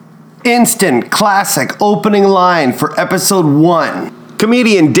Instant classic opening line for episode 1.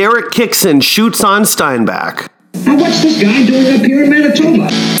 Comedian Derek KIXEN shoots on Steinbach. Now what's this guy doing up here in Manitoba?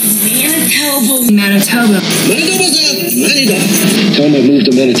 Manitoba. Tell him I moved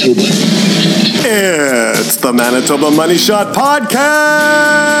to Manitoba. It's the Manitoba Money Shot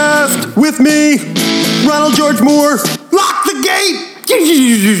Podcast with me, Ronald George Moore. Lock the gate!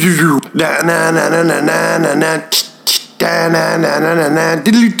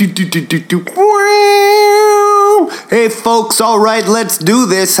 Hey folks, all right, let's do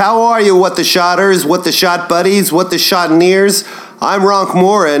this. How are you, what the shotters, what the shot buddies, what the shotneers? I'm Ronk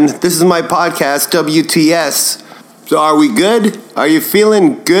Moore, and this is my podcast, WTS. So are we good? Are you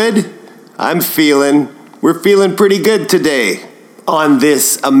feeling good? We're feeling pretty good today on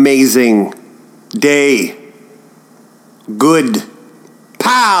this amazing day. Good.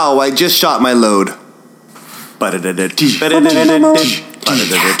 Pow! I just shot my load.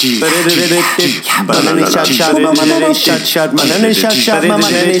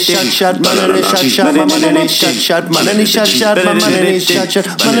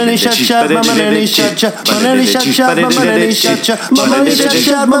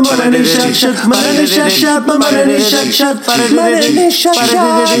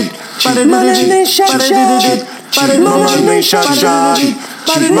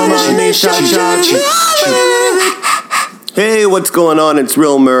 Hey, what's going on? It's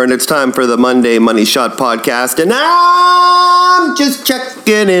Real Mur, and it's time for the Monday Money Shot Podcast, and I'm just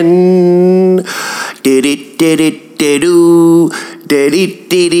checking in. Did-it-did-it-did-oo.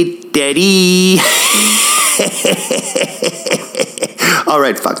 Did-it-did-it-did-ee.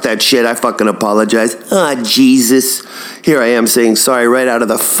 Alright, fuck that shit. I fucking apologize. Jesus. Here I am saying sorry right out of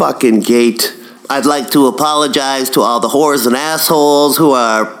the fucking gate. I'd like to apologize to all the whores and assholes who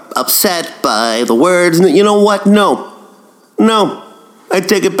are upset by the words. You know what? No, I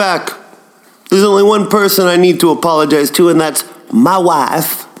take it back. There's only one person I need to apologize to, and that's my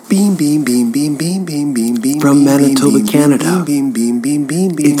wife. Beam, beam, beam, beam, beam, beam, beam, beam. From Manitoba, Canada. Beam, beam, beam,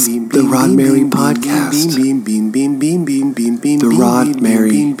 beam, beam. It's the Rod Mary Podcast. Beam, beam, beam, beam, beam, beam, beam. The Rod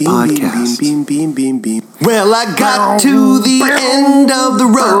Mary Podcast. Beam, beam, beam, beam. Well, I got to the end of the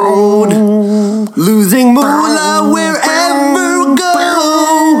road, losing moolah wherever I go.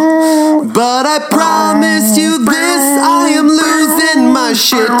 But I promise you this, I am losing my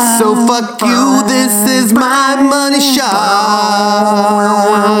shit. So fuck you, this is my money shot.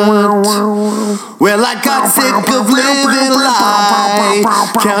 Well, I got sick of living life,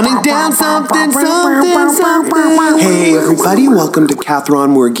 counting down something. Hey everybody, welcome to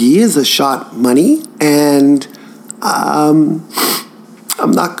Catherine Morgie is a Shot Money, and I'm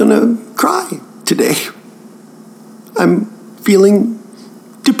not gonna cry today. I'm feeling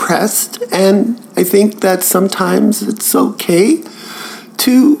depressed, and I think that sometimes it's okay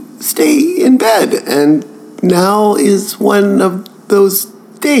to stay in bed, and now is one of those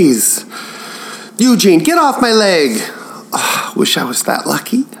days. Eugene, get off my leg. Wish I was that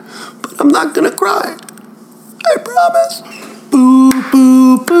lucky, but I'm not gonna cry. I promise. Boo,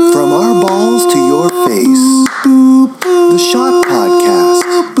 boo, boo. From our balls to your face. Boo, boo, the Shot Podcast.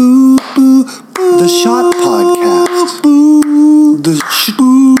 Boo, boo, boo. The Shot Podcast. Boo, the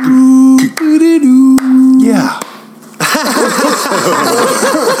yeah.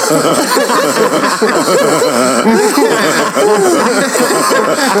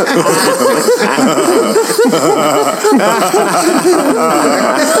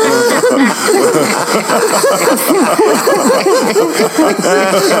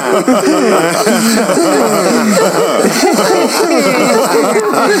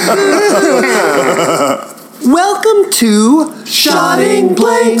 Welcome to Shotting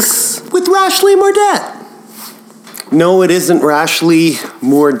Blanks with Rashleigh Mordette. No, it isn't Rashleigh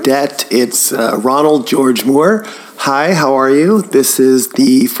Mordette. It's Ronald George Moore. Hi, how are you? This is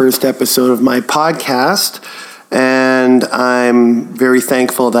the first episode of my podcast, and I'm very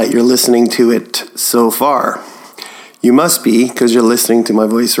thankful that you're listening to it so far. You must be, because you're listening to my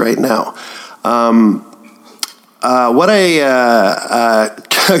voice right now. What I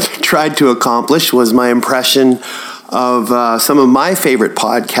tried to accomplish was my impression of some of my favorite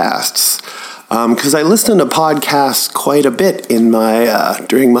podcasts. Because I listen to podcasts quite a bit in my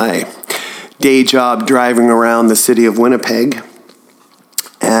during my day job driving around the city of Winnipeg,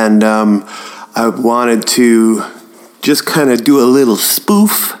 and I wanted to just kind of do a little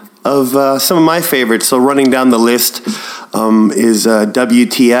spoof of some of my favorites. So running down the list is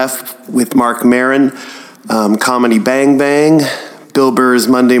WTF with Mark Maron, Comedy Bang Bang, Bill Burr's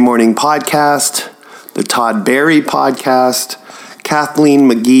Monday Morning Podcast, the Todd Barry Podcast, Kathleen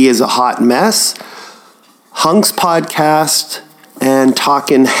McGee is a Hot Mess, Hunk's Podcast, and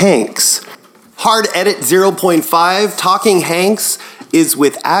Talkin' Hanks. Hard Edit 0.5, Talking Hanks is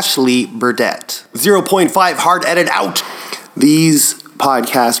with Ashley Burdett. 0.5, Hard Edit out. These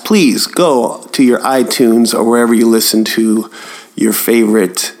podcasts, please go to your iTunes or wherever you listen to your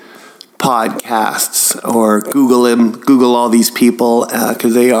favorite podcasts, or Google them. Google all these people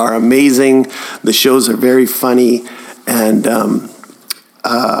because they are amazing. The shows are very funny, and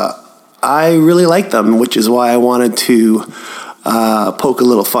I really like them, which is why I wanted to poke a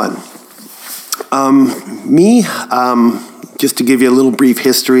little fun. Just to give you a little brief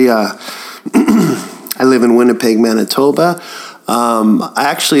history, I live in Winnipeg, Manitoba.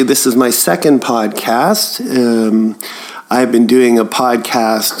 Actually, this is my second podcast. I've been doing a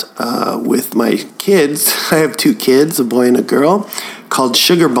podcast with my kids. I have 2 kids, a boy and a girl, called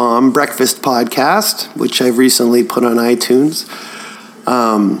Sugar Bomb Breakfast Podcast, which I've recently put on iTunes.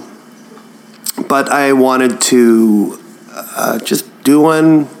 But I wanted to just do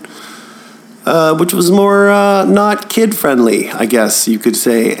one which was more not kid-friendly, I guess you could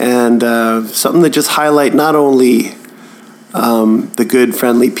say, and something that just highlight not only the good,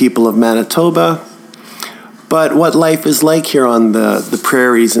 friendly people of Manitoba, but what life is like here on the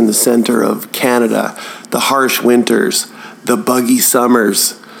prairies in the center of Canada, the harsh winters, the buggy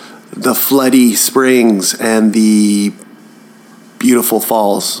summers, the floody springs, and the beautiful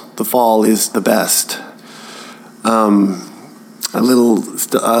falls. The fall is the best. A little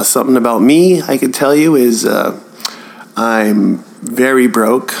something about me I could tell you is I'm very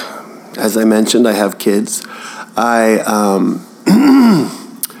broke. As I mentioned, I have kids. I'm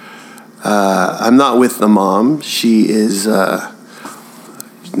not with the mom. She is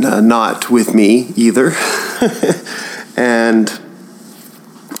not with me either. And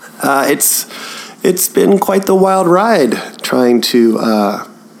it's been quite the wild ride trying to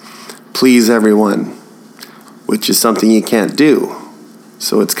please everyone, which is something you can't do.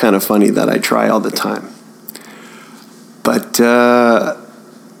 So it's kind of funny that I try all the time. But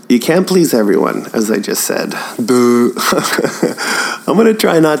you can't please everyone, as I just said. I'm going to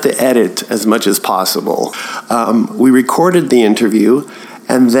try not to edit as much as possible. We recorded the interview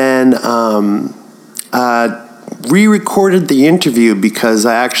and then re-recorded the interview because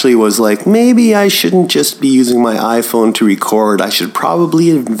I actually was like, maybe I shouldn't just be using my iPhone to record. I should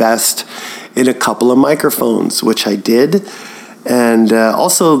probably invest in a couple of microphones, which I did. And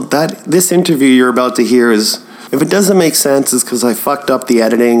also, this interview you're about to hear is, if it doesn't make sense, it's because I fucked up the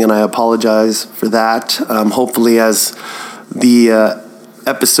editing, and I apologize for that. Hopefully, as the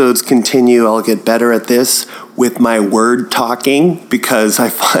episodes continue, I'll get better at this with my word talking, because I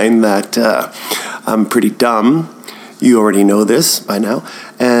find that I'm pretty dumb. You already know this by now.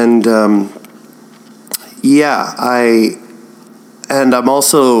 And I'm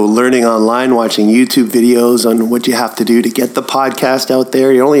also learning online, watching YouTube videos on what you have to do to get the podcast out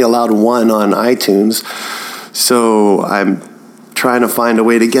there. You're only allowed one on iTunes. So I'm trying to find a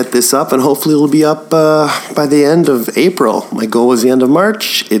way to get this up, and hopefully it'll be up by the end of April. My goal was the end of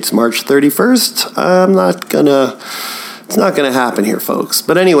March. It's March 31st. It's not gonna happen here, folks.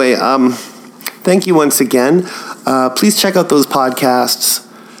 But anyway, thank you once again. Please check out those podcasts.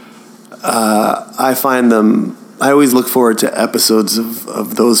 I find them, I always look forward to episodes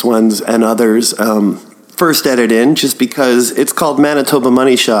of those ones and others. First edit in, just because it's called Manitoba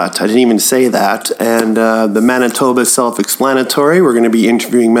Money Shot. I didn't even say that. And the Manitoba is self-explanatory. We're going to be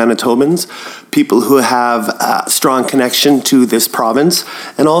interviewing Manitobans, people who have a strong connection to this province.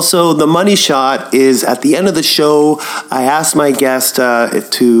 And also the Money Shot is at the end of the show. I asked my guest to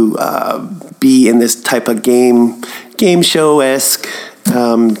be in this type of game show-esque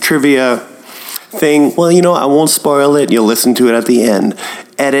trivia thing. Well, I won't spoil it. You'll listen to it at the end.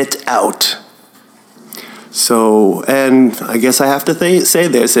 Edit out. So, and I guess I have to say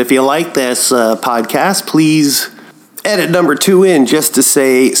this. If you like this podcast, please edit number 2 in just to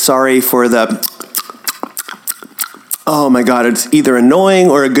say sorry for the... Oh my God, it's either annoying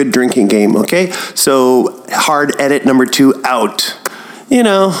or a good drinking game, okay? So, hard edit number 2 out.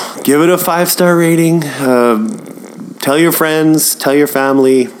 Give it a 5-star rating. Tell your friends, tell your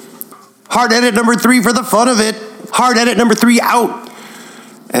family. Hard edit number 3 for the fun of it. Hard edit number 3 out.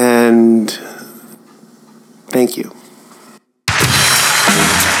 And... thank you.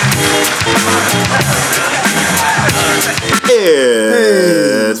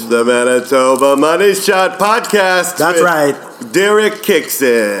 It's the Manitoba Money Shot Podcast. That's right. Derek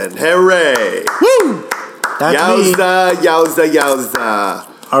KIXEN. Hooray. Woo! That's yowza, me. Yowza.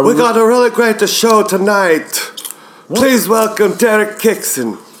 We got a really great show tonight. What? Please welcome Derek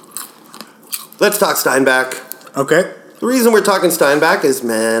KIXEN. Let's talk Steinbach. Okay. The reason we're talking Steinbach is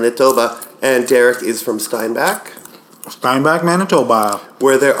Manitoba. And Derek is from Steinbach. Steinbach, Manitoba.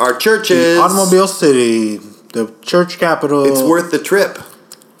 Where there are churches. The Automobile City. The church capital. It's worth the trip.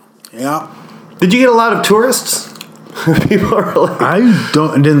 Yeah. Did you get a lot of tourists? People are like... I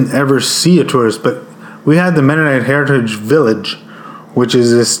didn't ever see a tourist, but we had the Mennonite Heritage Village, which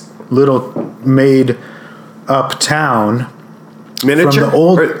is this little made up town. Miniature? From the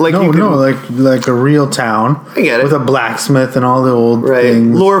old, like like a real town. I get it. With a blacksmith and all the old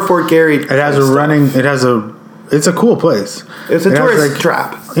things. Lower Fort Garry. It has it's a cool place. It's a tourist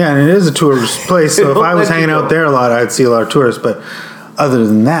trap. Yeah, and it is a tourist place. So if I was hanging out there a lot, I'd see a lot of tourists. But other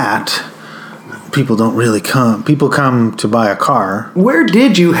than that, people don't really come. People come to buy a car. Where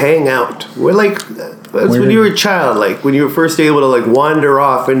did you hang out? When you were a child, like when you were first able to like wander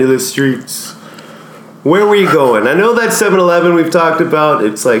off into the streets. Where were you going? I know that 7-Eleven we've talked about.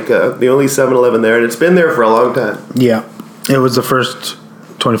 It's like the only 7-Eleven there, and it's been there for a long time. Yeah, it was the first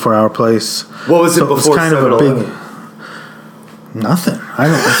 24-hour place. What was it before 7-Eleven? Nothing.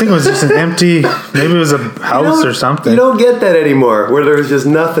 I think it was just an empty. Maybe it was a house or something. You don't get that anymore, where there was just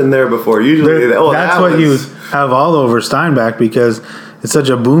nothing there before. Usually, that's what you have all over Steinbach because it's such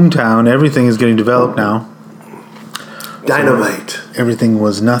a boom town. Everything is getting developed now. Dynamite. So everything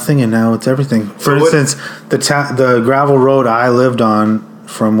was nothing, and now it's everything. For instance, the gravel road I lived on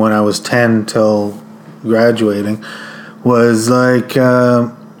from when I was 10 till graduating was like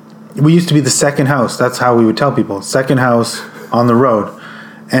we used to be the second house. That's how we would tell people. Second house on the road.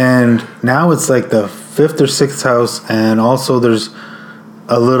 And now it's like the fifth or sixth house, and also there's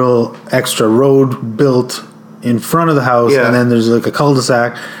a little extra road built in front of the house, and then there's like a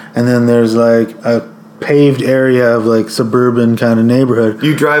cul-de-sac, and then there's like a paved area of like suburban kind of neighborhood.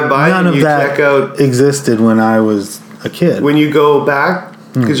 You drive by None and of you that check out. Existed when I was a kid. When you go back,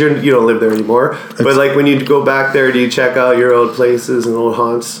 because you don't live there anymore, but like when you go back there, do you check out your old places and old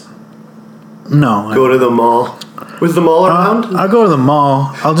haunts? No. Go to the mall. Was the mall around? I'll go to the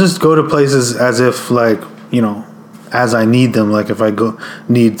mall. I'll just go to places as if like, as I need them. Like if I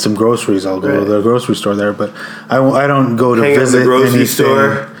need some groceries, I'll go to the grocery store there. But I don't go to visit anything.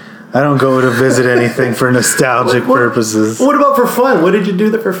 Store. I don't go to visit anything for nostalgic purposes. What about for fun? What did you do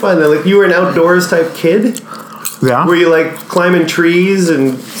there for fun? Like you were an outdoors type kid? Yeah. Were you like climbing trees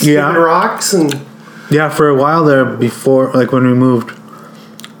and skipping rocks and? Yeah, for a while there before, like when we moved.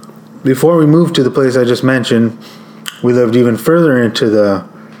 Before we moved to the place I just mentioned, we lived even further into the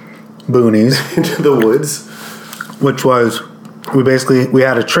boonies. Into the woods. Which was, we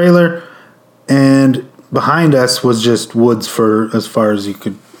had a trailer, and behind us was just woods for as far as you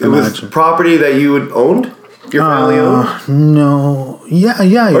could imagine. Was property that you had owned? Your family owned? No.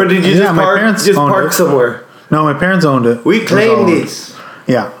 Yeah. Or did you just park somewhere? No, my parents owned it. We claimed this.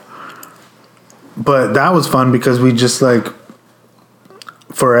 Yeah. But that was fun because we just like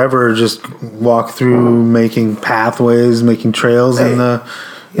forever just walk through making pathways, making trails in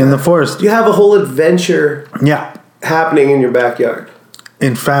the forest. You have a whole adventure happening in your backyard.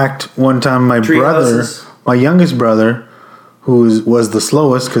 In fact, one time my youngest brother, who was the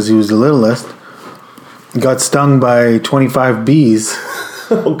slowest because he was the littlest, got stung by 25 bees.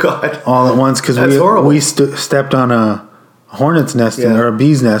 Oh, God. All at once because we stepped on a hornet's nest or a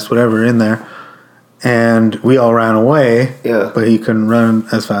bee's nest, whatever, in there. And we all ran away, but he couldn't run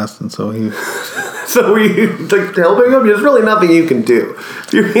as fast, and so he... So were you like helping him? There's really nothing you can do. If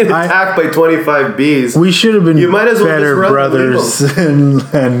you're being attacked by 25 bees. We should have been better brothers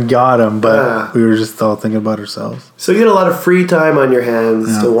and got him, but we were just all thinking about ourselves. So you had a lot of free time on your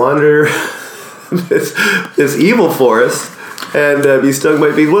hands to wander this evil forest. And be stung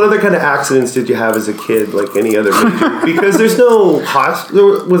by bees. What other kind of accidents did you have as a kid, like any other major? Because there's no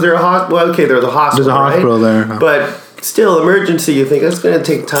hospital. Was there a hospital? Well, okay, there was a hospital. There's a hospital there. No. But still, emergency, you think, that's going to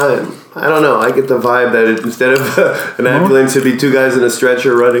take time. I don't know. I get the vibe that instead of an ambulance, it'd be two guys in a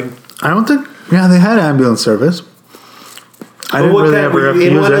stretcher running. I don't think... Yeah, they had ambulance service. I didn't really ever have to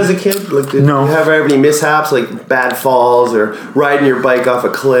use one as a kid? Like, did you have any mishaps, like bad falls or riding your bike off a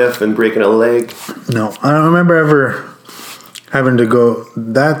cliff and breaking a leg? No. I don't remember ever... having to go,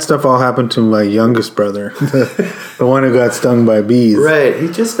 that stuff all happened to my youngest brother, the one who got stung by bees. Right,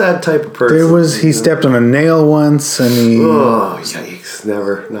 he's just that type of person. He stepped on a nail once, and he. Oh yikes!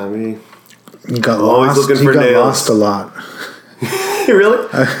 Never, not me. He got lost. Always looking for nails. He got lost a lot. Really?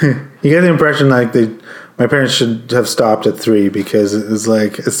 You get the impression like my parents should have stopped at 3 because it was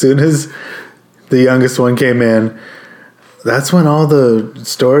like as soon as the youngest one came in, that's when all the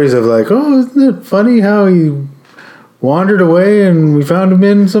stories of like, oh, isn't it funny how he wandered away and we found him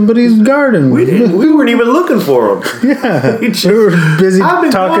in somebody's garden. We weren't even looking for him. Yeah. We were busy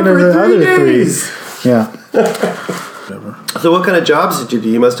talking to the other 3. Yeah. Whatever. So what kind of jobs did you do?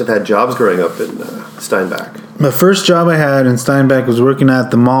 You must have had jobs growing up in Steinbach. The first job I had in Steinbach was working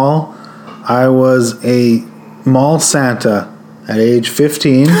at the mall. I was a mall Santa at age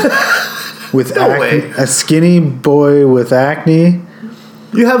 15 with a skinny boy with acne.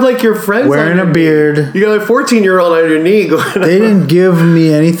 You have like your friends wearing a beard. You got a 14-year-old on your knee going. They didn't give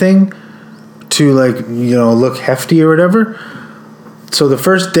me anything to look hefty or whatever. So the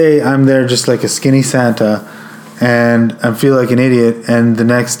first day I'm there just like a skinny Santa. And I feel like an idiot. And the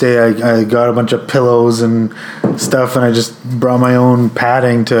next day I got a bunch of pillows and stuff, and I just brought my own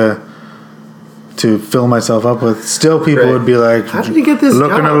padding to fill myself up with. Still, people would be like, "How did you get this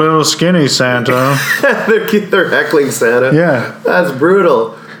looking job? A little skinny, Santa." they're heckling Santa. Yeah, that's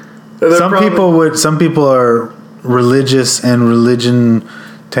brutal. Some people are religious, and religion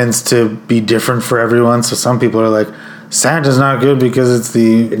tends to be different for everyone. So some people are like, Santa's not good because it's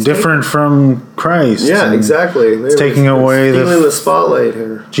different from Christ. Yeah, exactly. It's taking away the spotlight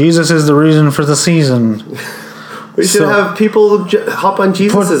here. Jesus is the reason for the season. We should have people hop on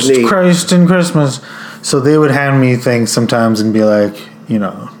Jesus' knee. Put Christ in Christmas. So they would hand me things sometimes and be like,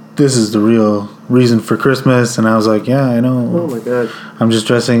 this is the real reason for Christmas. And I was like, yeah, I know. Oh my God. I'm just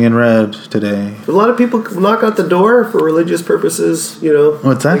dressing in red today. A lot of people knock at the door for religious purposes,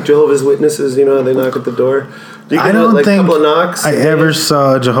 What's that? Like Jehovah's Witnesses, they knock at the door. I don't think a couple of knocks I ever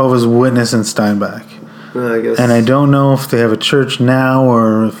saw a Jehovah's Witness in Steinbach. I guess. And I don't know if they have a church now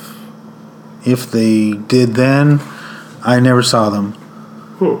or if they did then. I never saw them.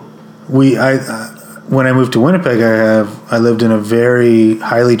 When I moved to Winnipeg, I lived in a very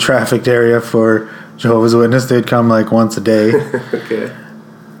highly trafficked area for Jehovah's Witness. They'd come like once a day. Okay.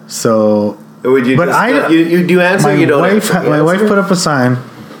 So, would you? You do answer. You don't. My wife put up a sign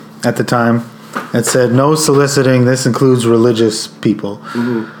at the time that said no soliciting. This includes religious people.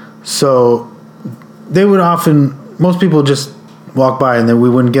 Mm-hmm. So they would most people just walk by, and then we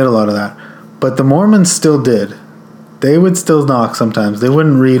wouldn't get a lot of that. But the Mormons still did. They would still knock sometimes. They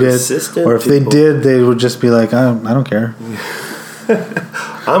wouldn't read it. Or if they did, they would just be like, I don't care.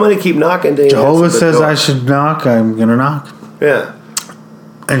 I'm going to keep knocking. Jehovah says I should knock. I'm going to knock. Yeah.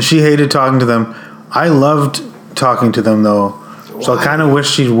 And she hated talking to them. I loved talking to them, though. Why? So I kind of wish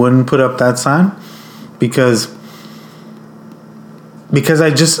she wouldn't put up that sign. Because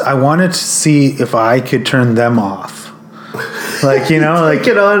I wanted to see if I could turn them off. Like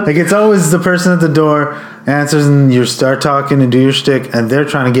it's always the person at the door answers and you start talking and do your shtick, and they're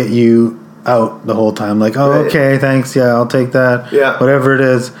trying to get you out the whole time. Like, oh, okay, thanks, yeah, I'll take that. Yeah. Whatever it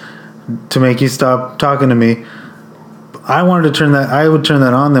is to make you stop talking to me. I wanted to turn that. I would turn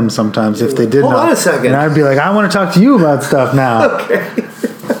that on them sometimes if they did not. Hold on a second. And Them. I'd be like, I want to talk to you about stuff now. Okay.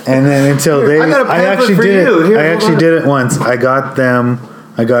 And then until they, I actually did it. I actually did it once. I got them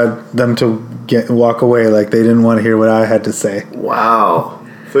to walk away, like they didn't want to hear what I had to say. Wow.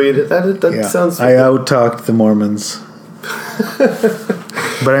 So you did that sounds... I out-talked the Mormons.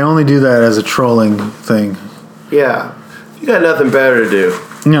 But I only do that as a trolling thing. Yeah. You got nothing better to do.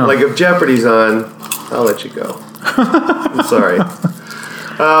 No. Like if Jeopardy's on, I'll let you go. I'm sorry.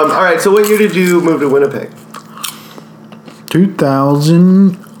 All right, so what year did you move to Winnipeg?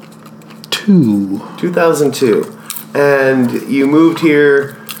 2002. 2002. And you moved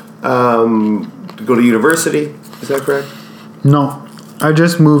here to go to university, is that correct? No, I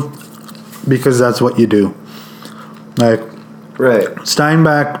just moved because that's what you do. Like, right.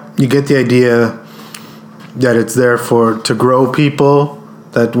 Steinbach, you get the idea that it's there to grow people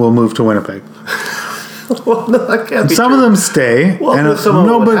that will move to Winnipeg. Well, no, that can't be some true. of them stay. Well, and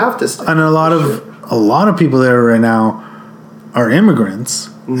someone would have to stay. And a lot of people there right now are immigrants.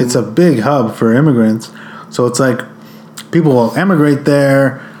 Mm-hmm. It's a big hub for immigrants. So it's like people will emigrate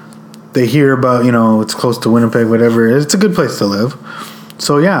there. They hear about, it's close to Winnipeg, whatever it is. It's a good place to live.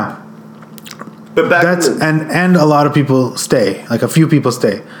 So yeah. But and a lot of people stay. Like a few people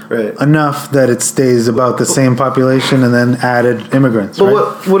stay. Right. Enough that it stays about the same population and then added immigrants. But right?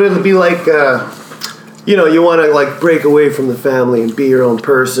 what would it be like? You want to like break away from the family and be your own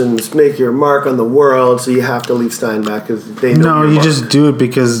person, make your mark on the world. So you have to leave Steinbach because they know. No, you just do it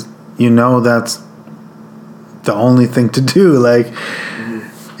because that's the only thing to do. Like,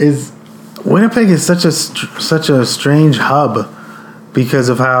 Winnipeg is such a strange hub because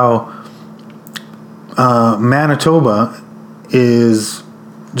of how Manitoba is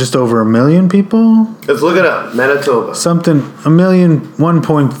just over 1 million people. Let's look it up. Manitoba. Something 1 million,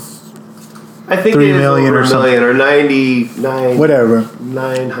 1.3 I think 3 million or something, or 99. Whatever.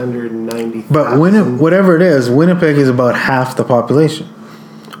 990. But whatever it is, Winnipeg is about half the population.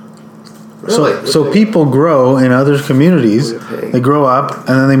 Really? So people grow in other communities. Winnipeg. They grow up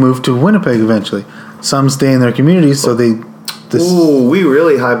and then they move to Winnipeg eventually. Some stay in their communities, so they Ooh, we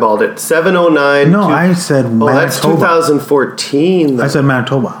really highballed it. 709. No, I said Manitoba. Oh, that's 2014. I said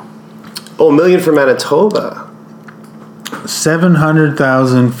Manitoba. Oh, a million for Manitoba.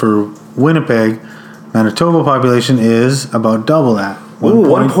 700,000 for Winnipeg. Manitoba population is about double that.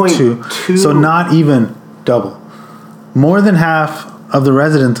 1.2. So not even double. More than half of the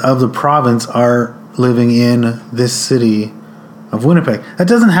residents of the province are living in this city of Winnipeg. That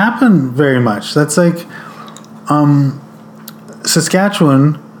doesn't happen very much. That's like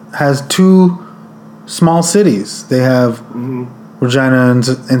Saskatchewan has 2 small cities. They have Regina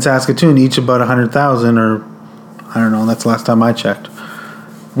and Saskatoon, each about 100,000, or I don't know. That's the last time I checked.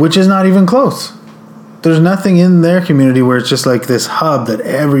 Which is not even close. There's nothing in their community where it's just like this hub that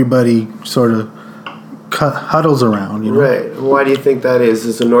everybody sort of huddles around. You know? Right. Why do you think that is?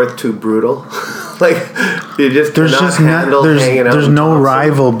 Is the North too brutal? Like you just there's cannot just handle hanging out. There's no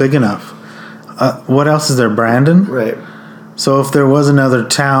rival big enough. What else is there? Brandon. Right. So if there was another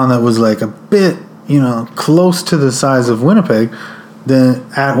town that was like a bit, close to the size of Winnipeg, then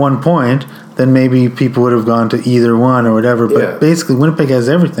at one point, then maybe people would have gone to either one or whatever. But basically, Winnipeg has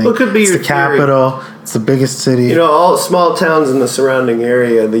everything. Well, it could be it's the capital. It's the biggest city. All small towns in the surrounding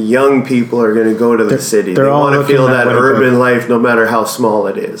area, the young people are going to go to the city. They want to feel that urban life no matter how small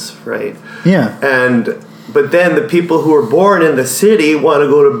it is, right? Yeah. But then the people who are born in the city want to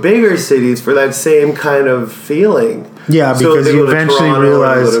go to bigger cities for that same kind of feeling. Yeah, because you eventually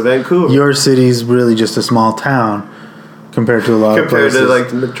realize your city's really just a small town compared to a lot of places. Compared to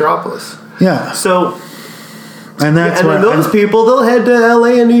like the metropolis. Yeah. So, and that's then those people, they'll head to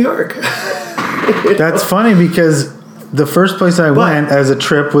LA and New York. That's funny because the first place I went as a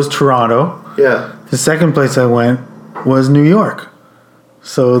trip was Toronto. Yeah. The second place I went was New York.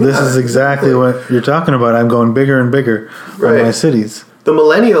 So this is exactly what you're talking about. I'm going bigger and bigger on my cities. The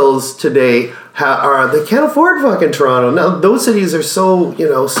millennials today they can't afford fucking Toronto. Now those cities are so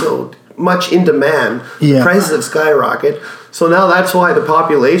much in demand. Yeah. Prices have skyrocketed. So now that's why the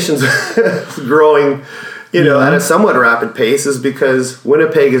population's growing, at a somewhat rapid pace, is because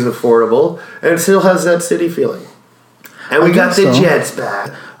Winnipeg is affordable and it still has that city feeling. And we got the Jets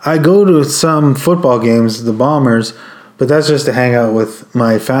back. I go to some football games, the Bombers, but that's just to hang out with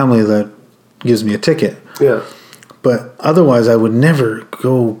my family that gives me a ticket. Yeah. But otherwise, I would never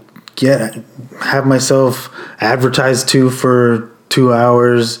go have myself advertised to for 2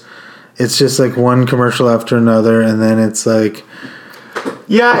 hours. It's just like one commercial after another, and then it's like,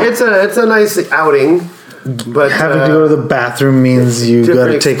 it's a nice outing, but having to go to the bathroom means you got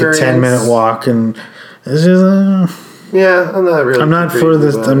to take a 10-minute walk, and it's just I'm not really. I'm not for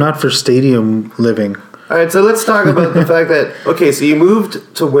this. I'm not for stadium living. All right, so let's talk about the fact that so you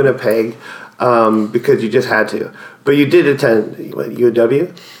moved to Winnipeg because you just had to, but you did attend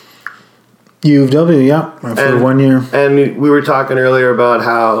UW. U of W, yeah, for 1 year. And we were talking earlier about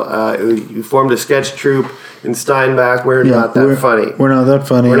how you formed a sketch troupe in Steinbach. We're not that funny. We're not that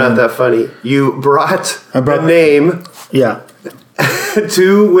funny. We're not that funny. You brought the name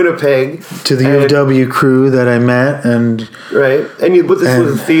to Winnipeg. To the U of W crew that I met. And right. And this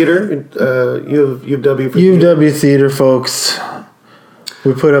was a theater, U of W. U of W theater, folks.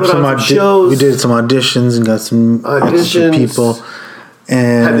 We put up some shows. We did some auditions and got some extra people.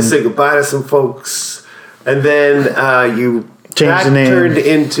 And had to say goodbye to some folks, and then you changed the name. Turned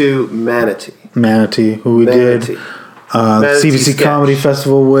into Manatee, who we did CBC Comedy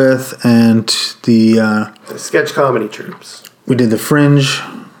Festival with, and the sketch comedy troops. We did the Fringe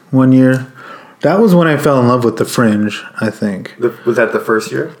 1 year. That was when I fell in love with the Fringe. I think. Was that the first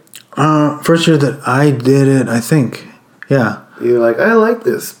year? First year that I did it, I think. Yeah. You're like, I like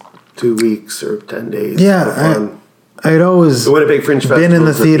this 2 weeks or 10 days. Yeah. I'd always the Winnipeg Fringe Festival. Been in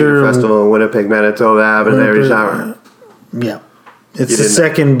the theater festival in Winnipeg, Manitoba, happens every summer. Yeah, it's the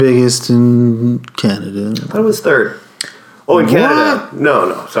second biggest in Canada. I thought it was third. Oh, in Canada?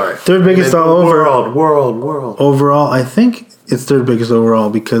 No, sorry. Third biggest all over. World. Overall, I think it's third biggest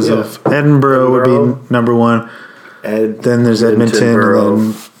overall because of Edinburgh would be number one. Then there's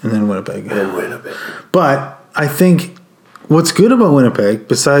Edmonton, and then Winnipeg. But I think what's good about Winnipeg,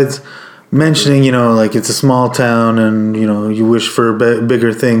 besides mentioning, like it's a small town and, you wish for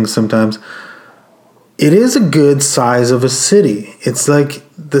bigger things sometimes. It is a good size of a city. It's like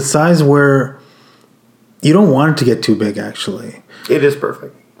the size where you don't want it to get too big, actually. It is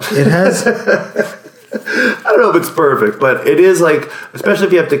perfect. It has... I don't know if it's perfect, but it is like, especially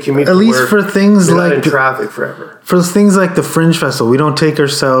if you have to commute at to least work, for things you're like... not in traffic forever. For things like the Fringe Festival, we don't take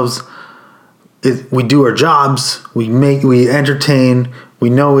ourselves... we do our jobs. We entertain. We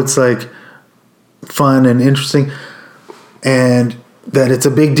know it's like... fun and interesting, and that it's a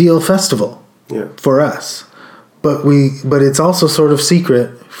big deal festival for us. but it's also sort of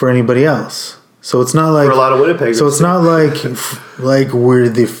secret for anybody else. So it's not like for a lot of Winnipeggers. So it's not like we're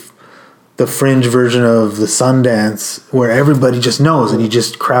the fringe version of the Sundance where everybody just knows and you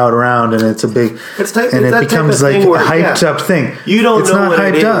just crowd around and it's a big and it becomes like a hyped up thing. You don't know what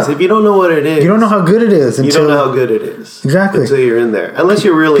it is. If you don't know what it is, you don't know how good it is. You don't know how good it is. Exactly. Until you're in there. Unless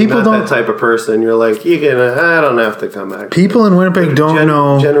you're really not that type of person. You're like, I don't have to come back. People in Winnipeg don't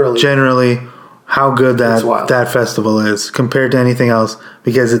know generally how good that festival is compared to anything else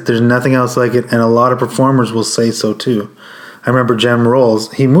because there's nothing else like it, and a lot of performers will say so too. I remember Jem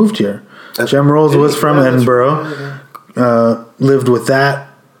Rolls. He moved here. Jem Rolls was from Edinburgh, lived with that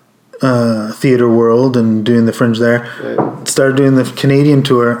theater world and doing the fringe there. Right. Started doing the Canadian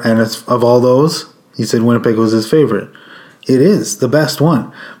tour, and of all those, he said Winnipeg was his favorite. It is the best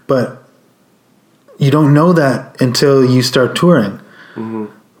one, but you don't know that until you start touring. Mm-hmm.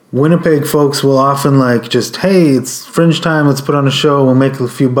 Winnipeg folks will often hey, it's fringe time, let's put on a show, we'll make a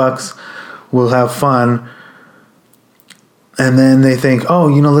few bucks, we'll have fun. And then they think,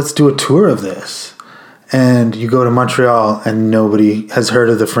 let's do a tour of this. And you go to Montreal and nobody has heard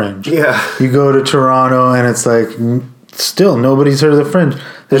of the fringe. Yeah. You go to Toronto and it's like, still nobody's heard of the fringe.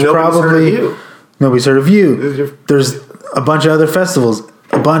 There's nobody's heard of you. There's a bunch of other festivals.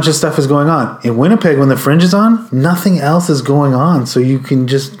 A bunch of stuff is going on. In Winnipeg, when the fringe is on, nothing else is going on. So you can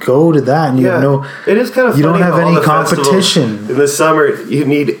just go to that and it is kind of you don't have any competition. In the summer, you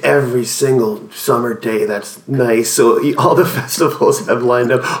need every single summer day that's nice. So all the festivals have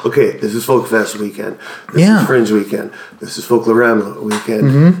lined up. Okay, this is Folk Fest weekend. This is Fringe weekend. This is Folk Ramla weekend.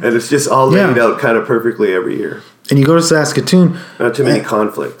 Mm-hmm. And it's just all laid out kind of perfectly every year. And you go to Saskatoon. Not too many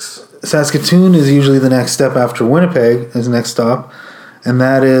conflicts. Saskatoon is usually the next step after Winnipeg is the next stop. And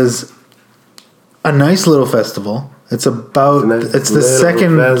that is a nice little festival. It's my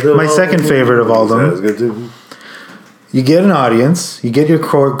second favorite of all of them. You get an audience, you get your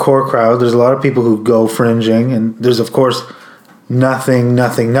core crowd. There's a lot of people who go fringing, and there's of course nothing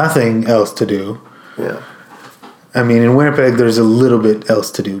else to do. Yeah. I mean, in Winnipeg, there's a little bit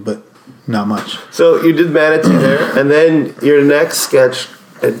else to do, but not much. So you did Manatee there, and then your next sketch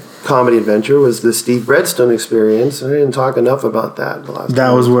comedy adventure was the Steve Redstone experience. I didn't talk enough about that the last time. That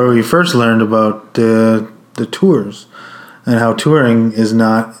was where we first learned about the tours and how touring is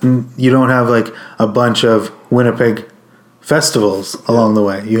not, you don't have a bunch of Winnipeg festivals along the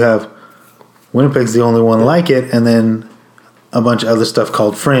way. You have Winnipeg's the only one like it, and then a bunch of other stuff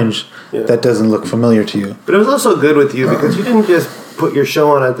called Fringe that doesn't look familiar to you. But it was also good with you because you didn't just put your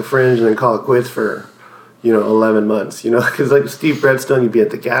show on at the Fringe and then call it quits for 11 months, because Steve Redstone, you'd be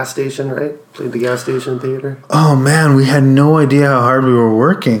at the gas station, right? Played the gas station theater. Oh, man, we had no idea how hard we were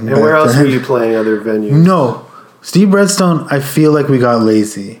working. And where else were you playing other venues? No. Steve Redstone, I feel like we got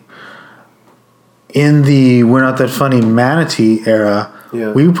lazy. In the We're Not That Funny Manatee era,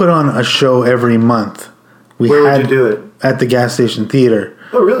 we put on a show every month. Where would you do it? At the gas station theater.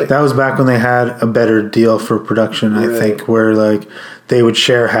 Oh, really? That was back when they had a better deal for production, I think, where they would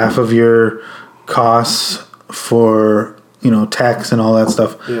share half of your costs for tax and all that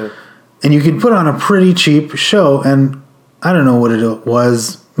stuff, and you could put on a pretty cheap show. And I don't know what it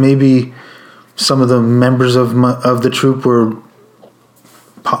was. Maybe some of the members of the troupe were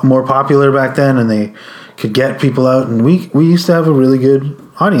more popular back then, and they could get people out. And we used to have a really good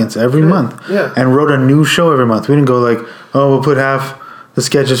audience every month, and wrote a new show every month. We didn't go we'll put half the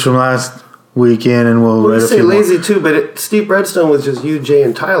sketches from last week in, and we'll write a few lazy more. Too. But Steve Redstone was just you, Jay,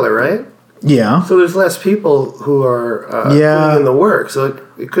 and Tyler, right? Yeah. So there's less people who are putting in the work. So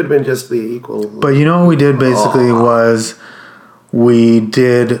it could have been just the equal. But what we did basically was we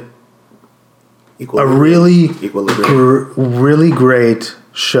did a really great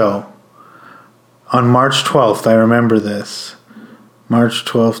show on March 12th. I remember this. March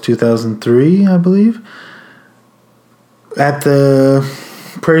 12th, 2003, I believe. At the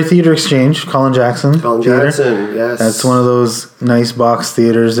Prairie Theatre Exchange, Colin Jackson. Jackson, yes. That's one of those nice box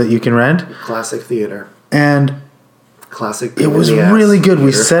theaters that you can rent. Classic theater. And it was really good. Theater.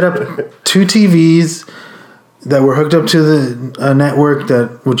 We set up 2 TVs that were hooked up to the network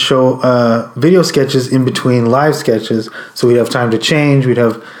that would show video sketches in between live sketches, so we'd have time to change. It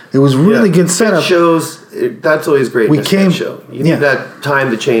was really good setup. That's always great. Show. You need that time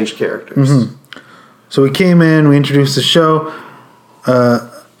to change characters. Mm-hmm. So we came in, we introduced the show. A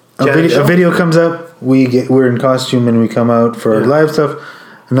video comes up. We're in costume and we come out for our live stuff.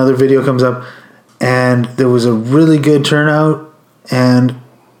 Another video comes up, and there was a really good turnout, and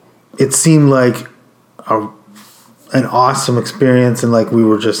it seemed like an awesome experience, and we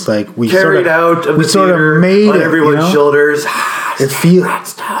were just we carried out of the theater made on it, everyone's shoulders.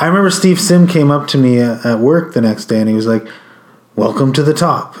 I remember Steve Sim came up to me at work the next day, and he was like, "Welcome to the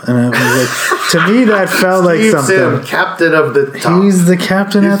top." And I was like, to me, that felt like something. Sim, captain of the top. He's the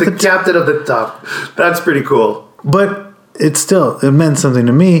captain at the top. He's the captain of the top. That's pretty cool. But it meant something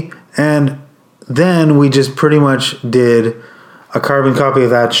to me. And then we just pretty much did a carbon copy of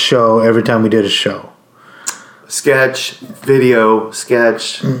that show every time we did a show. Sketch, video,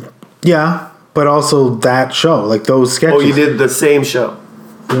 sketch. Yeah, but also that show, like those sketches. Oh, you did the same show.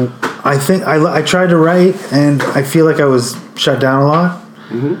 I think I tried to write, and I feel like I was shut down a lot.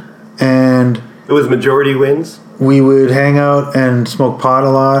 Mm-hmm. And it was majority wins. We would hang out and smoke pot a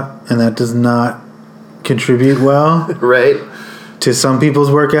lot, and that does not contribute well, right? To some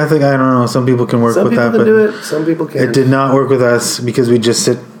people's work ethic. I don't know. Some people can work with that, but do it. Some people can't. It did not work with us because we just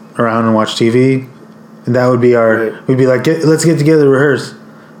sit around and watch TV, and that would be our. Right. We'd be like, let's get together, rehearse,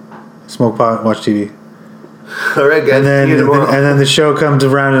 smoke pot, watch TV. All right, guys. And then the show comes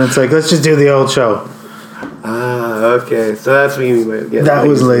around, and it's like, let's just do the old show. Okay. So that's what you mean. Yeah, that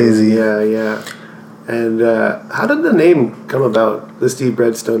was lazy. Yeah. And how did the name come about? The Steve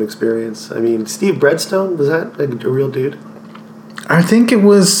Breadstone Experience. I mean, Steve Breadstone, was that a real dude? I think it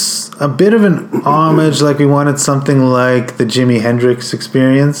was a bit of an homage, like we wanted something like the Jimi Hendrix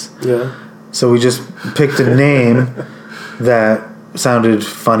Experience. Yeah. So we just picked a name that sounded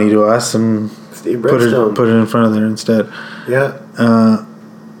funny to us and Steve Breadstone. Put it in front of there instead. Yeah.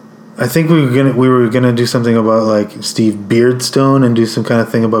 I think we were gonna do something about like Steve Beardstone and do some kind of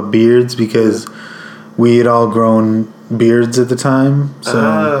thing about beards because we had all grown beards at the time.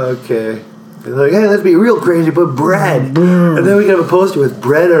 So. Okay. They're like, hey, let's be real crazy, but bread. And then we can have a poster with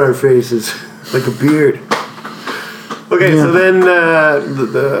bread on our faces, like a beard. Okay, so then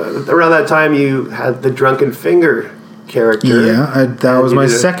around that time you had the Drunken Finger character. Yeah, that was my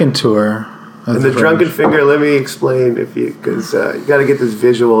second tour. And the Drunken Finger, let me explain because you got to get this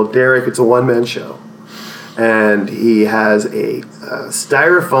visual. Derek, it's a one-man show. And he has a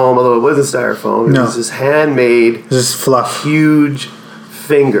styrofoam, although it wasn't styrofoam. It was this handmade, this fluff, huge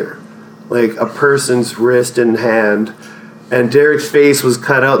finger. Like a person's wrist and hand, and Derek's face was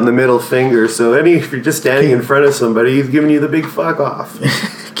cut out in the middle finger. So if you're just standing in front of somebody, he's giving you the big fuck off.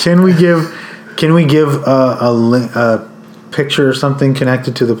 Can we give a picture or something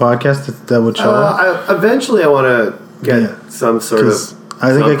connected to the podcast that would show up? Eventually, I want to get some sort of.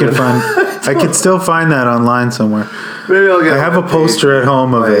 I think I can find. I could still find that online somewhere. Maybe I'll get. I have a poster at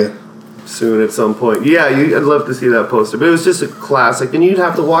home of it. Soon at some point. Yeah, I'd love to see that poster. But it was just a classic. And you'd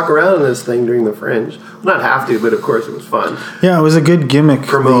have to walk around in this thing during the Fringe. Well, not have to, but of course it was fun. Yeah, it was a good gimmick.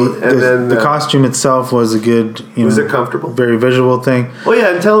 Promote. The costume itself was a good, was it comfortable? Very visual thing. Oh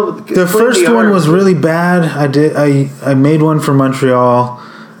yeah, the first one was really bad. I made one for Montreal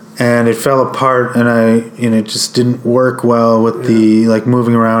and it fell apart and it just didn't work well with the like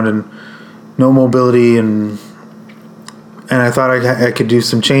moving around and no mobility and I thought I could do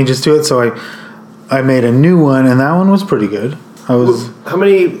some changes to it, so I made a new one, and that one was pretty good. How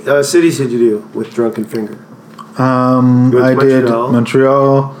many cities did you do with Drunken Finger? I did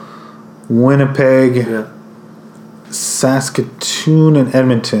Montreal, Winnipeg, Saskatoon, and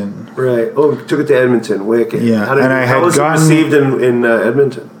Edmonton. Right. Oh, took it to Edmonton. Wicked. Yeah. How was it received in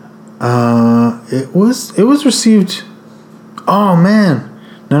Edmonton? It was received. Oh man.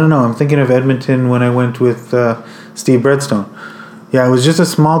 No. I'm thinking of Edmonton when I went with Steve Breadstone. Yeah, it was just a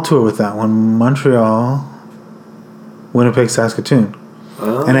small tour with that one. Montreal, Winnipeg, Saskatoon.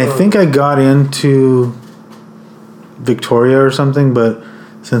 Oh. And I think I got into Victoria or something, but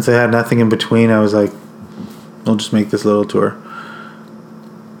since I had nothing in between, I was like, I'll just make this little tour.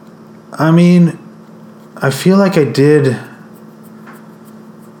 I mean, I feel like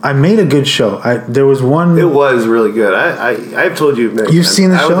I made a good show. There was one. It was really good. I've told you. You've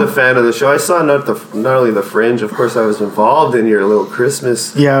seen the show? I was a fan of the show. I saw not only the Fringe. Of course, I was involved in your little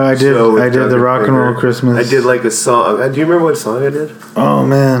Christmas. Yeah, I did. I did the Rock and Roll Christmas. I did like a song. Do you remember what song I did? Oh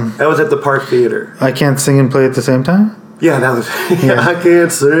man, that was at the Park Theater. I can't sing and play at the same time. Yeah, that was. I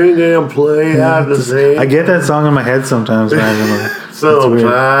can't sing and play at the same. I get that song in my head sometimes.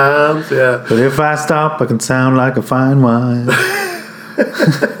 Sometimes, yeah. But if I stop, I can sound like a fine wine.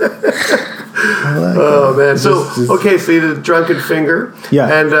 Oh man! So okay, so you did Drunken Finger,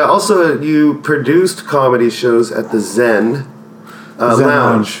 and also you produced comedy shows at the Zen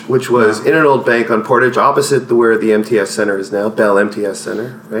Lounge, which was in an old bank on Portage, opposite where the MTS Center is now, Bell MTS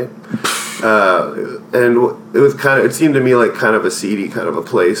Center, right? And it was it seemed to me like kind of a seedy kind of a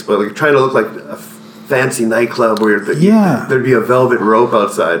place, but like trying to look like a fancy nightclub where there'd be a velvet rope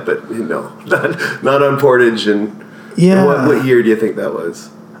outside, but not on Portage. And what year do you think that was?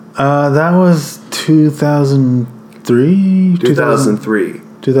 That was 2000. 2003? 2003.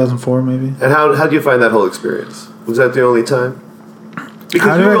 2004 maybe. And how did you find that whole experience? Was that the only time?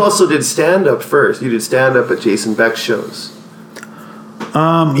 Because you also did stand-up first. You did stand-up at Jason Beck's shows.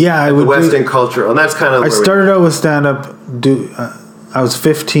 Yeah, I would. The West End Cultural, and that's kind of. I started out with stand-up. I was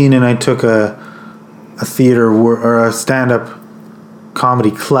 15 and I took a theater or a stand-up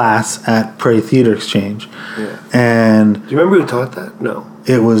comedy class at Prairie Theater Exchange. Yeah. And do you remember who taught that? No.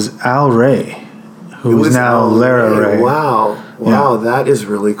 It was Al Ray, who is now Lara Ray. Wow, Yeah. that is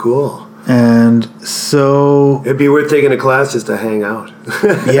really cool. And so it'd be worth taking a class just to hang out.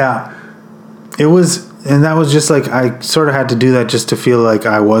 Yeah, it was, and that was just like I sort of had to do that just to feel like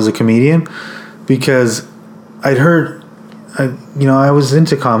I was a comedian, because I'd heard, I was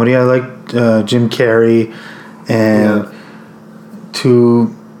into comedy. I liked Jim Carrey, and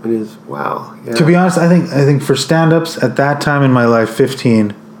to be honest, I think for stand-ups at that time in my life,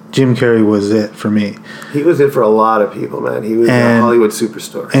 15. Jim Carrey was it for me. He was it for a lot of people, man. He was a Hollywood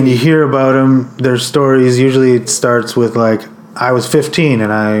superstar. And you hear about him, their stories, usually it starts with like, I was 15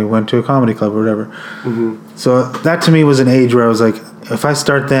 and I went to a comedy club or whatever. Mm-hmm. So that to me was an age where I was like, if I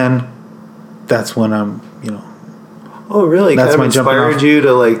start then, that's when I'm, Oh, really? That's kind of inspired you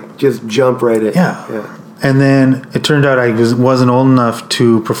to like just jump right in. Yeah. And then it turned out I wasn't old enough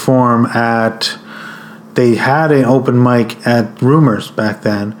to perform at... They had an open mic at Rumors back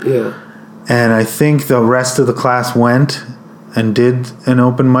then. Yeah. And I think the rest of the class went and did an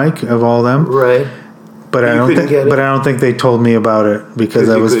open mic of all them. Right. But I don't think they told me about it because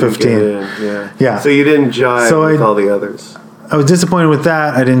I was 15. Yeah. So you didn't jive with all the others. I was disappointed with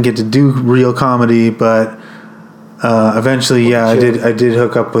that. I didn't get to do real comedy, but eventually, I did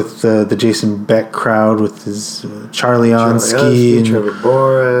hook up with the Jason Beck crowd with his Charlie Onski and Trevor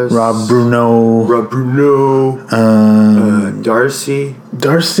Boris, Rob Bruno, Darcy.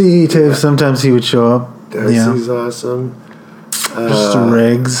 Sometimes he would show up. Darcy's awesome. Mr.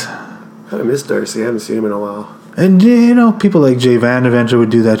 Riggs. I miss Darcy. I haven't seen him in a while. And people like Jay Van Adventure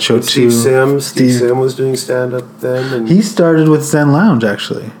would do that show too. Steve Sims was doing stand up then. And he started with Zen Lounge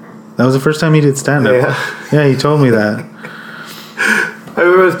actually. That was the first time he did stand up. Yeah, he told me that. I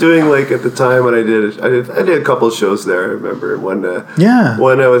remember I was doing at the time when I did a couple of shows there. I remember when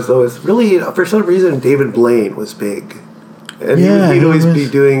I was really, for some reason, David Blaine was big. And he'd always be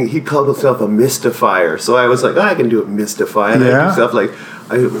doing, he called himself a mystifier. So I was like, I can do a mystify. And I do stuff like,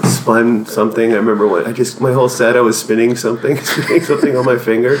 I spun something. I remember my whole set, I was spinning something on my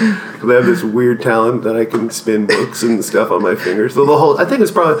finger. Because I have this weird talent that I can spin books and stuff on my finger. So I think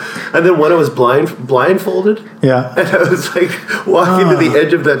it's probably, and then when I was blindfolded. Yeah. And I was like walking to the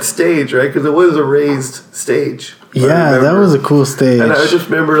edge of that stage, right? Because it was a raised stage. Yeah, that was a cool stage. And I just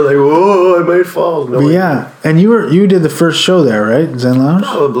remember whoa, I might fall. And you did the first show there, right? Zen Lounge?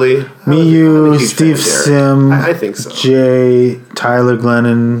 Probably. Me, you, Steve Sim. I think so. Jay, Tyler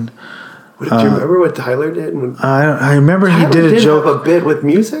Glennon. Do you remember what Tyler did? I remember he did a joke. Have a bit with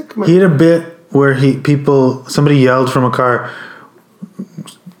music? He had a bit where somebody yelled from a car,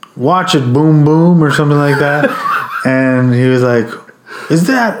 "Watch it, boom, boom," or something like that. And he was like, Is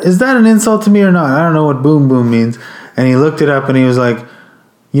that an insult to me or not? I don't know what boom boom means. And he looked it up and he was like,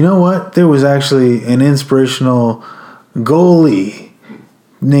 you know what? There was actually an inspirational goalie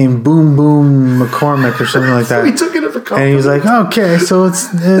named Boom Boom McCormick or something like that. So he took it as a compliment. And he was like, okay, so it's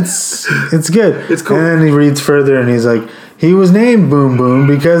good. It's cool. And then he reads further and he's like, he was named Boom Boom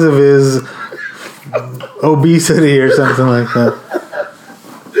because of his obesity or something like that.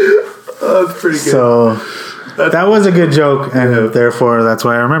 Oh, that's pretty good. So that was a good joke, and therefore that's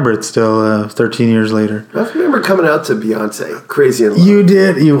why I remember it still 13 years later. I remember coming out to Beyonce, Crazy in Love. You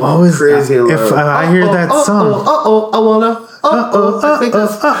did. You always... Crazy in Love. If I hear that song... I wanna... I think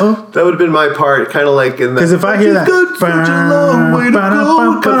that would have been my part, kind of like in that... Because if I hear that... Such a long way to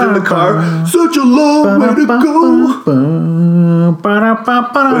go. Comes in the car. Such a long way to go.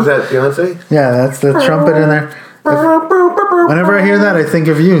 Was that Beyonce? Yeah, that's the trumpet in there. Whenever I hear that, I think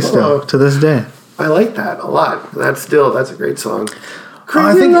of you still, to this day. I like that a lot. That's a great song.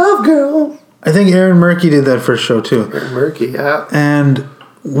 Crazy Love Girl. I think Aaron Murky did that first show too. Aaron Murky, yeah. And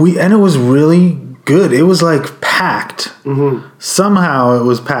it was really good. It was packed. Mm-hmm. Somehow it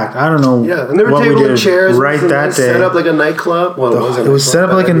was packed. I don't know. Yeah, and there were what table we did and chairs right that day. Set up like a nightclub. Well, it was set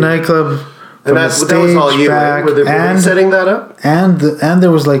up like a nightclub. And that was all you, right? Were they setting that up? And there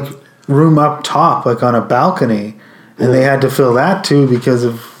was room up top, on a balcony, and they had to fill that too because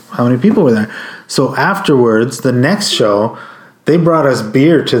of how many people were there. So afterwards, the next show, they brought us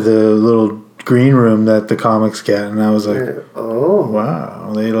beer to the little green room that the comics get, and I was like, "Oh,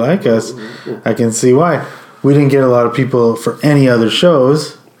 wow, they like us." I can see why. We didn't get a lot of people for any other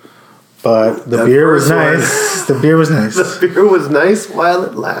shows, But the beer was nice. The beer was nice. The beer was nice while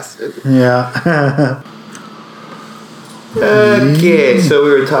it lasted. Yeah. Okay, so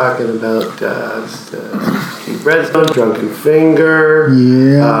we were talking about Redstone, Drunken Finger,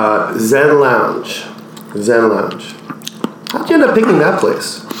 Zen Lounge. Zen Lounge. How'd you end up picking that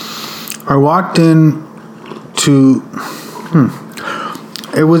place? I walked in to...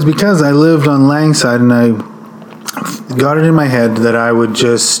 It was because I lived on Langside and I got it in my head that I would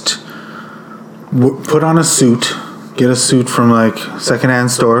just put on a suit, get a suit from like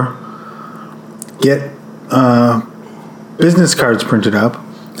secondhand store, get business cards printed up,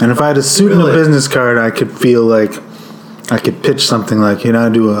 and if I had a suit and a business card, I could feel like I could pitch something like,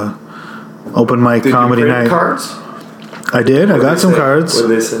 do a open mic comedy night. Cards? I did. I got some cards. What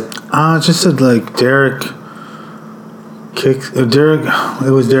did they say? It just said like Derek.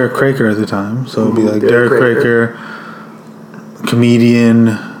 It was Derek Craker at the time, so it'd be like Derek Craker,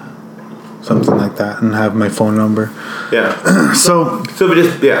 comedian, something like that, and have my phone number. Yeah. So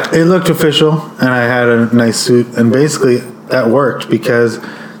just it looked official, and I had a nice suit, and basically that worked because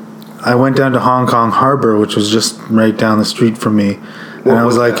I went down to Hong Kong Harbor, which was just right down the street from me, and I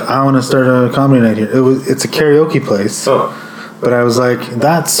was like, I want to start a comedy night here. It's a karaoke place, but I was like,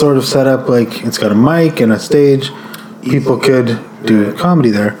 that's sort of set up like it's got a mic and a stage. People could do comedy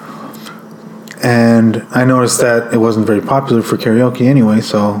there. And I noticed that it wasn't very popular for karaoke anyway,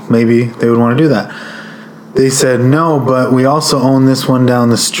 so maybe they would want to do that. They said, no, but we also own this one down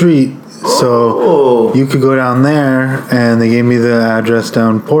the street, so you could go down there, and they gave me the address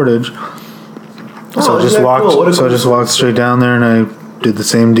down Portage. So I just walked straight down there, and I did the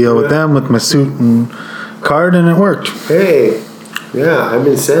same deal with them with my suit and card, and it worked. Hey, yeah, I've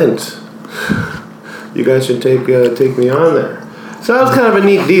been sent. You guys should take me on there. So that was kind of a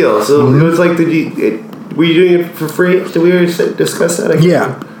neat deal. So it was like, were you doing it for free? Did we already discuss that?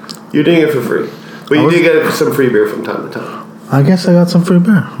 Yeah. You're doing it for free. But you did get some free beer from time to time. I guess I got some free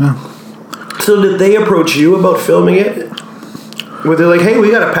beer, yeah. So did they approach you about filming it? Were they like, hey,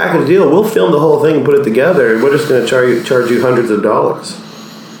 we got a package deal. We'll film the whole thing and put it together. And we're just going to charge you hundreds of dollars.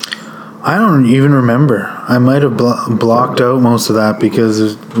 I don't even remember. I might have blocked out most of that because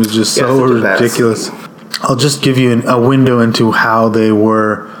it was just so ridiculous. I'll just give you a window into how they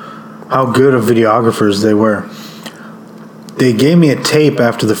were, how good of videographers they were. They gave me a tape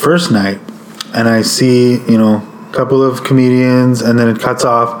after the first night, and I see, a couple of comedians, and then it cuts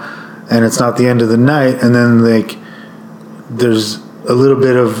off, and it's not the end of the night, and then there's a little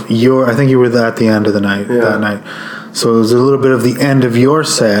bit of I think you were at the end of the night that night. So it was a little bit of the end of your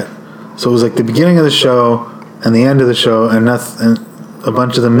set. So it was like the beginning of the show and the end of the show, and a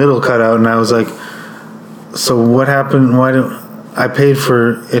bunch of the middle cut out, and I was like, so what happened? Why don't I paid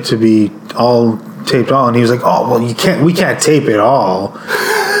for it to be all taped all? And he was like, oh, well, we can't tape it all.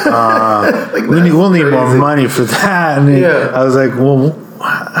 We'll need more money for that. And I was like, well,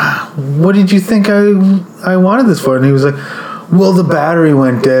 what did you think I wanted this for? And he was like, well, the battery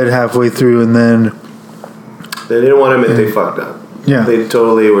went dead halfway through, and then they didn't want to admit they fucked up. Yeah. They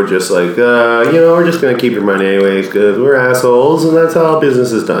totally were just like, we're just going to keep your money anyways because we're assholes, and that's how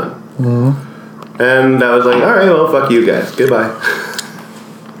business is done. Mm-hmm. And I was like, all right, well, fuck you guys. Goodbye.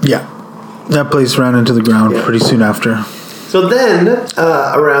 Yeah. That place ran into the ground pretty soon after. So then,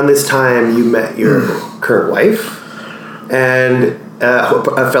 around this time, you met your current wife and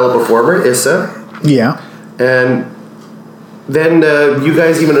a fellow performer, Issa. Yeah. And then you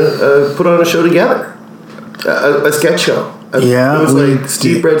guys even put on a show together, a sketch show. Yeah. It was like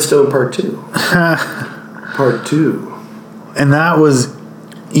Steve Redstone Part 2. Part 2. And that was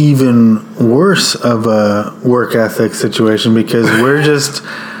even worse of a work ethic situation because we're just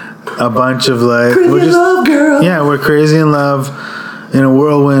a bunch of crazy in love, girl. Yeah, we're crazy in love in a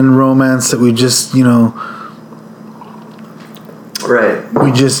whirlwind romance that we just right.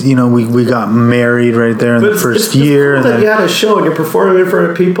 We just we got married right there in the first year. Cool that you had a show and you're performing in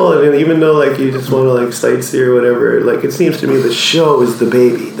front of people, and even though you just want to sightsee or whatever, it seems to me the show is the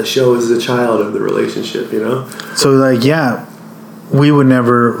baby, the show is the child of the relationship. So we would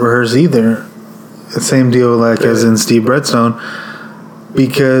never rehearse either. The same deal as in Steve Redstone,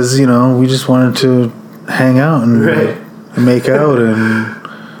 because we just wanted to hang out and make out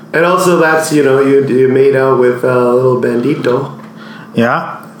and also that's you made out with little Bandito.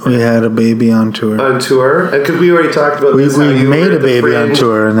 Yeah, we had a baby on tour. Because we already talked about this. We made a baby on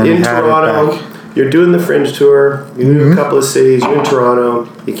tour and then in we had Toronto. it back. You're doing the Fringe tour. You're doing a couple of cities. You're in Toronto.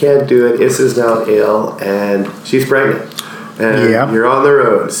 You can't do it. Issa's now ill and she's pregnant. And you're on the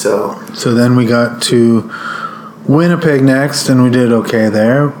road. So then we got to Winnipeg next, and we did okay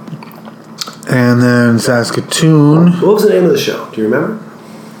there. And then Saskatoon. What was the name of the show? Do you remember?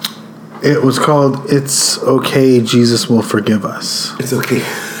 It was called "It's Okay, Jesus Will Forgive Us." It's okay.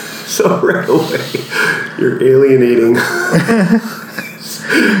 So right away, you're alienating.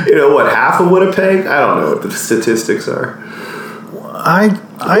 What, half of Winnipeg? I don't know what the statistics are. I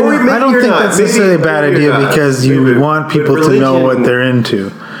don't think that's necessarily a bad idea because you want people to know what they're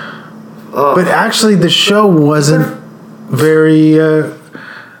into. But actually, the show wasn't very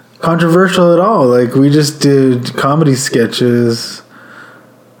controversial at all. Like, we just did comedy sketches.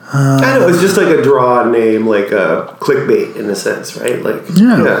 I know, it's just like a draw name, like a clickbait in a sense, right? Like,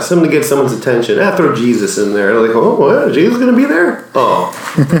 something to get someone's attention. Throw Jesus in there. Like, oh, what? Jesus going to be there? Oh,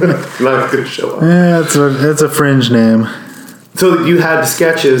 not going to show up. Yeah, it's a fringe name. So you had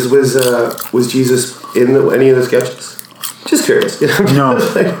sketches. Was Jesus in any of the sketches? Just curious. No.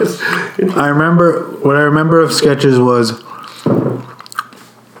 What I remember of sketches was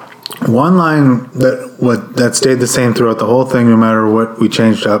one line that stayed the same throughout the whole thing, no matter what we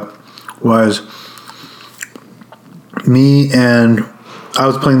changed up, was me and I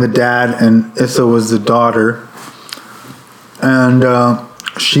was playing the dad, and Issa was the daughter, and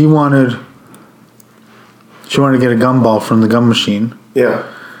she wanted to get a gumball from the gum machine. Yeah.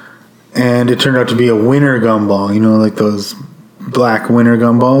 And it turned out to be a winter gumball, like those black winter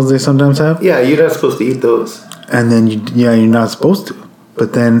gumballs they sometimes have. Yeah, you're not supposed to eat those. And then you're not supposed to.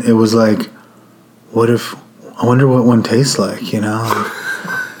 But then it was like, I wonder what one tastes like, It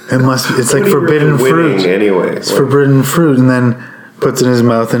must be, it's like forbidden fruit. Anyway. It's forbidden fruit. And then puts it in his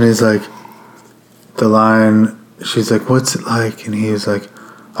mouth and he's like, the line, she's like, what's it like? And I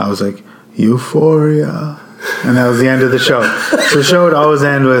was like, euphoria. And that was the end of the show. So the show would always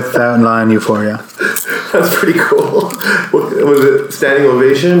end with that line, euphoria. That's pretty cool. Was it standing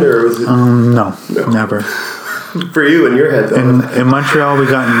ovation or was it? No, never. For you in your head, though. In Montreal, we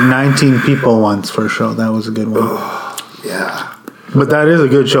got 19 people once for a show. That was a good one. Oh, yeah. But that is a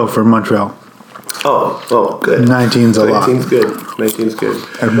good show for Montreal. Oh, good. 19's a lot. 19's good. 19's good.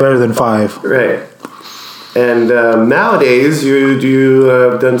 And better than 5. Right. And nowadays, you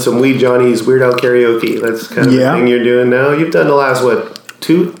have done some Wee Johnny's Weird Al karaoke. That's kind of the thing you're doing now. You've done the last,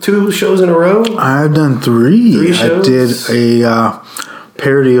 two shows in a row? I've done 3. 3 shows? I did a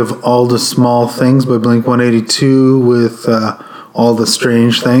parody of All the Small Things by Blink-182 with All the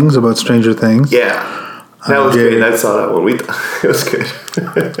Strange Things about Stranger Things. Yeah. That was great. I saw that one. It was good.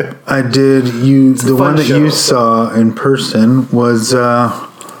 I did the one that you saw in person was How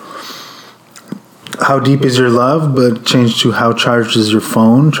Deep Is Your Love, but changed to How Charged Is Your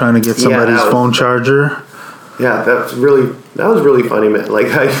Phone, trying to get somebody's phone charger. Yeah, that was really funny, man. Like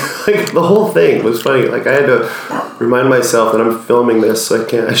the whole thing was funny. Like I had to remind myself that I'm filming this, so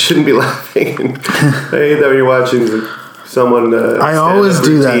I shouldn't be laughing. I hate that when you're watching someone. I always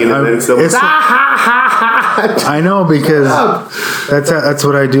do that. I know, because that's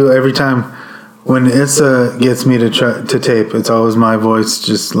what I do every time when Issa gets me to tape. It's always my voice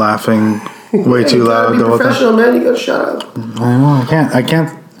just laughing way too loud. The whole professional, man. You gotta shut up. I know.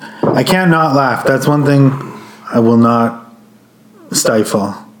 I can't not laugh. That's one thing I will not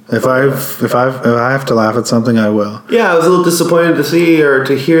stifle. If I have to laugh at something, I will. Yeah, I was a little disappointed to see or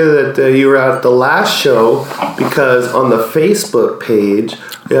to hear that you were at the last show because on the Facebook page,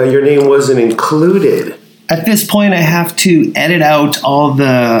 your name wasn't included. At this point, I have to edit out all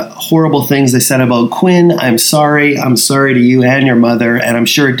the horrible things they said about Quinn. I'm sorry. I'm sorry to you and your mother, and I'm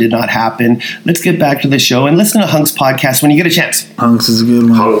sure it did not happen. Let's get back to the show and listen to Hunks' podcast when you get a chance. Hunks is a good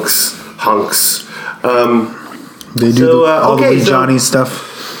one. Hunks. They do all the Johnny stuff.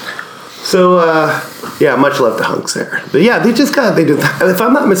 So, much love to Hunks there. But yeah, they did that. If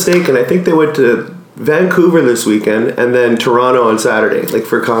I'm not mistaken, I think they went to Vancouver this weekend and then Toronto on Saturday, like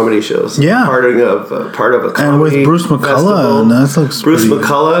for comedy shows. Yeah. Part of a comedy and with Bruce McCullough. And that looks Bruce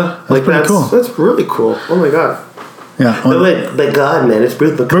McCullough. That's pretty cool. That's really cool. Oh my God. Yeah. But God, man, it's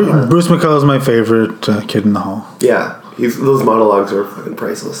Bruce McCullough. Bruce McCullough's my favorite kid in the hall. Yeah. Those monologues are fucking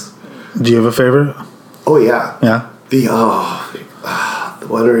priceless. Do you have a favorite? Oh, yeah. Yeah. The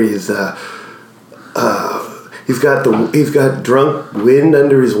one where he's got drunk wind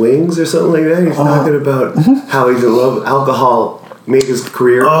under his wings or something like that. He's talking about how he's in love with alcohol, made his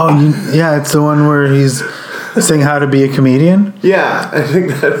career. Oh, yeah, it's the one where he's saying how to be a comedian. Yeah, I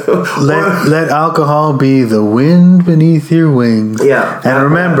think that. Let alcohol be the wind beneath your wings. Yeah, and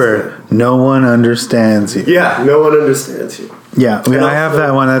remember, no one understands you. Yeah, no one understands you. Yeah, I have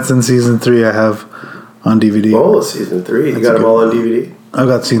that one. That's in season 3. I have on DVD. Oh, season 3. You got them all on DVD? I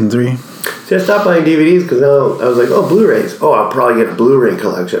got season 3. See, I stopped buying DVDs because now I was like, Blu-rays. Oh, I'll probably get a Blu-ray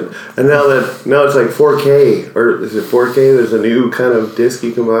collection. And now it's like 4K, or is it 4K? There's a new kind of disc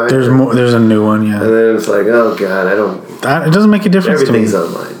you can buy. There's a new one, yeah. And then it's like, oh God, it doesn't make a difference to me. Everything's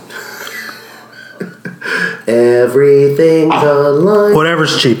online. Everything's online.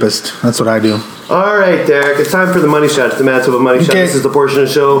 Whatever's cheapest. That's what I do. All right, Derek, it's time for the money shot. It's the Manitoba Money Shot. Okay. This is the portion of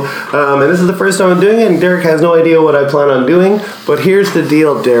the show, and this is the first time I'm doing it, and Derek has no idea what I plan on doing, but here's the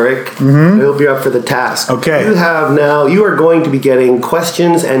deal, Derek. I hope you're up for the task. Okay. You are going to be getting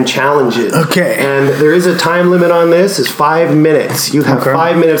questions and challenges. Okay. And there is a time limit on this. It's 5 minutes. You have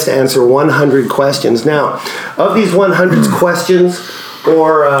 5 minutes to answer 100 questions. Now, of these 100 questions,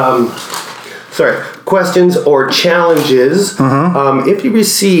 questions or challenges, if you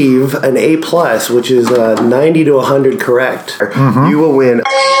receive an A+, which is 90 to 100 correct, you will win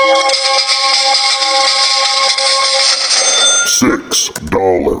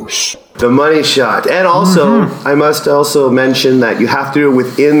 $6. The money shot. And also, I must also mention that you have to do it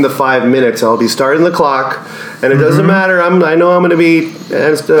within the 5 minutes. I'll be starting the clock, and it doesn't matter. I know I'm going to be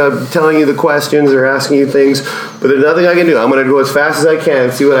telling you the questions or asking you things, but there's nothing I can do. I'm going to go as fast as I can,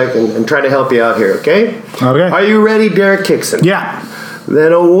 see what I can, and try to help you out here, okay? Okay. Are you ready, Derek KIXEN? Yeah.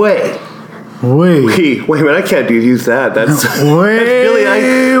 Then away. Wait a minute, I can't use that. That's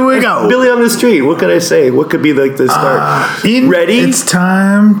we go. Billy on the street. What could I say? What could be like the start? Ready? It's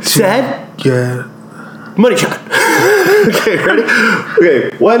time to set. Get money shot. Okay, ready? Okay,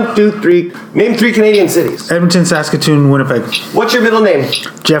 1, 2, 3. Name 3 Canadian cities. Edmonton, Saskatoon, Winnipeg. What's your middle name?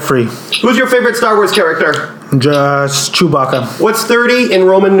 Jeffrey. Who's your favorite Star Wars character? Just Chewbacca. What's 30 in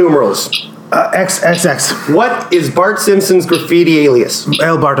Roman numerals? XXX. What is Bart Simpson's graffiti alias?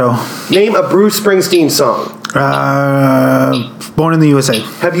 El Barto. Name a Bruce Springsteen song. Born in the USA.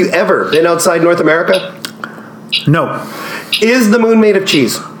 Have you ever been outside North America? No. Is the moon made of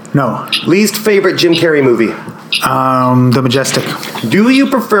cheese? No. Least favorite Jim Carrey movie? The Majestic. Do you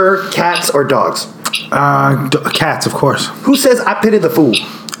prefer cats or dogs? Cats, of course. Who says I pity the fool?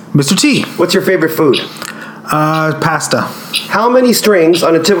 Mr. T. What's your favorite food? Pasta. How many strings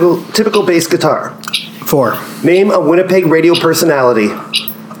on a typical bass guitar? 4. Name a Winnipeg radio personality.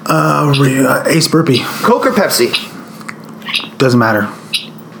 Ace Burpee. Coke or Pepsi? Doesn't matter.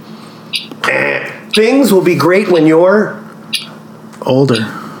 Things will be great when you're older.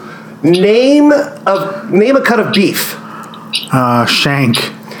 Name a cut of beef.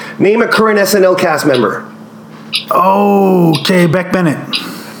 Shank. Name a current SNL cast member. Okay, Beck Bennett.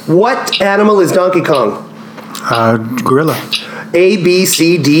 What animal is Donkey Kong? Gorilla. A, B,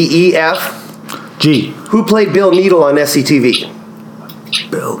 C, D, E, F. G. Who played Bill Needle on SCTV?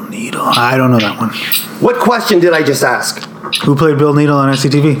 Bill Needle. I don't know that one. What question did I just ask? Who played Bill Needle on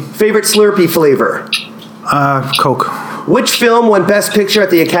SCTV? Favorite Slurpee flavor? Coke. Which film won Best Picture at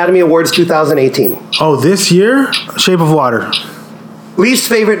the Academy Awards 2018? Oh, this year? Shape of Water. Least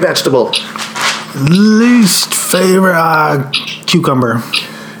favorite vegetable? Least favorite cucumber.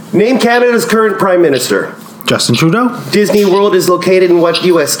 Name Canada's current Prime Minister. Justin Trudeau. Disney World is located in what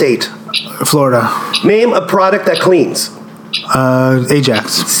U.S. state? Florida. Name a product that cleans.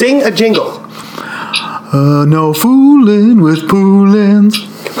 Ajax. Sing a jingle. No fooling with poolins.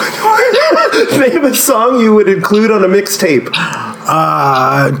 Name a song you would include on a mixtape.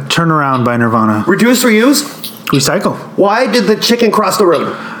 Turn Around by Nirvana. Reduce, reuse. Recycle. Why did the chicken cross the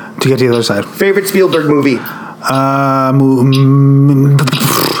road? To get to the other side. Favorite Spielberg movie?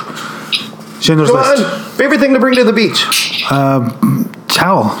 Schindler's List. Favorite thing to bring to the beach?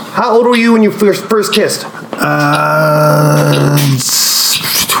 Towel. How old were you when you first kissed?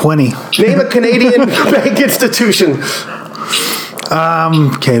 20. Name a Canadian bank institution.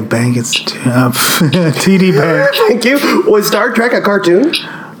 Okay, bank institution. TD Bank. Thank you. Was Star Trek a cartoon?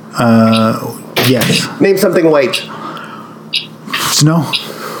 Yes. Name something white. Snow.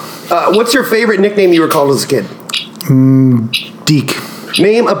 What's your favorite nickname you were called as a kid? Deke.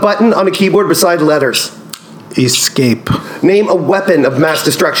 Name a button on a keyboard beside letters. Escape. Name a weapon of mass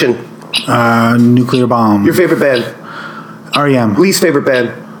destruction. Nuclear bomb. Your favorite band? REM. Least favorite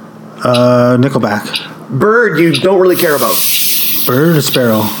band? Nickelback. Bird you don't really care about. Bird or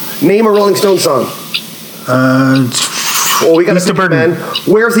sparrow? Name a Rolling Stone song. We got a band.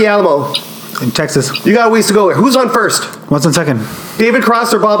 Where's the Alamo? In Texas. You got a ways to go. Who's on first? What's on second? David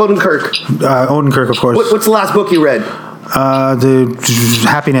Cross or Bob Odenkirk? Odenkirk, of course. What's the last book you read? The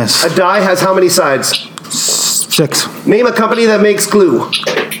Happiness. A die has how many sides? 6. Name a company that makes glue.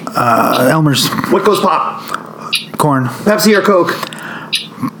 Elmer's. What goes pop? Corn. Pepsi or Coke?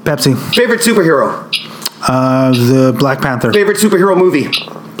 Pepsi. Favorite superhero? The Black Panther. Favorite superhero movie?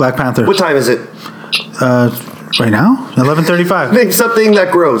 Black Panther. What time is it? Right now? 11:35. Name something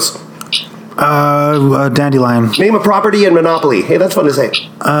that grows. Dandelion. Name a property in Monopoly. Hey, that's fun to say.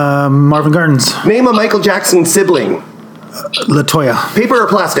 Marvin Gardens. Name a Michael Jackson sibling. Latoya. Paper or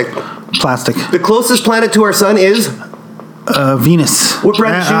plastic? Plastic. The closest planet to our sun is? Venus. What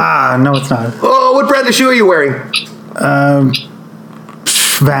brand of shoe? No, it's not. Oh, what brand of shoe are you wearing?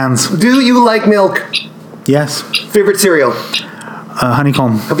 Vans. Do you like milk? Yes. Favorite cereal?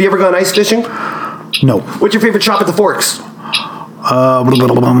 Honeycomb. Have you ever gone ice fishing? No. What's your favorite shop at the Forks?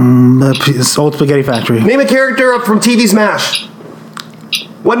 Old Spaghetti Factory. Name a character from TV's MASH.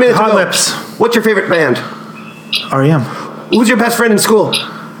 1 minute to Hot go. Lips. What's your favorite band? R.E.M. Who's your best friend in school?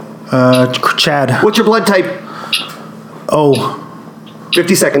 Chad. What's your blood type? Oh.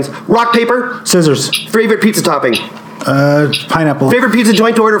 50 seconds. Rock, paper? Scissors. Favorite pizza topping? Pineapple. Favorite pizza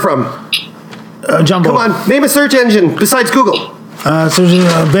joint to order from? Jumbo. Come on, name a search engine besides Google.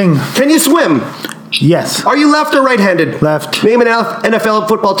 Bing. Can you swim? Yes. Are you left or right-handed? Left. Name an NFL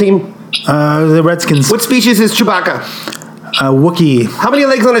football team. The Redskins. What species is Chewbacca? Wookiee. How many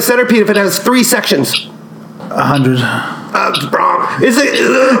legs on a centipede if it has 3 sections? 100. Wrong. Is it?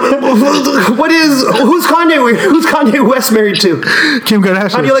 Who's Kanye West married to? Kim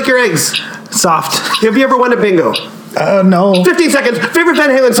Kardashian. How do you like your eggs? Soft. Have you ever won a bingo? No. 15 seconds. Favorite Van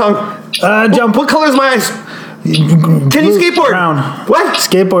Halen song? Jump. What color is my eyes? Can you skateboard? Brown. What?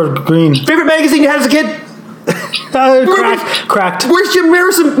 Skateboard. Green. Favorite magazine you had as a kid? Cracked. Where's Jim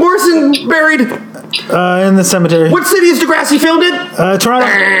Morrison buried? In the cemetery. What city is Degrassi filmed in? Toronto.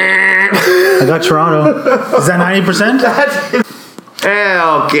 I got Toronto. Is that 90%?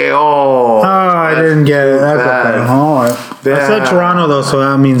 Okay. Oh, I didn't get it. I got that. I said Toronto though, so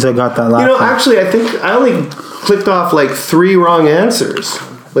that means I got that last one. Actually, I think I only clicked off like 3 wrong answers.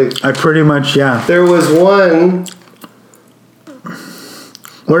 Like I pretty much, yeah. there was one.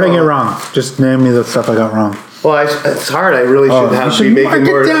 Where did I get wrong? Just name me the stuff I got wrong. Well, it's hard. I really should have to be making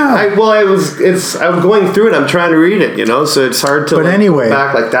more. Down. I'm going through it. I'm trying to read it, so it's hard to. But anyway, go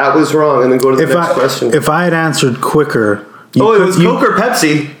back like that was wrong, and then go to the next question. If I had answered quicker, it was Coke or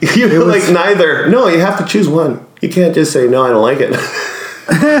Pepsi. You were like neither. No, you have to choose one. You can't just say no. I don't like it.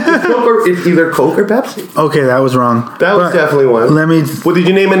 It's either Coke or Pepsi. Okay, that was wrong. That was definitely one. What did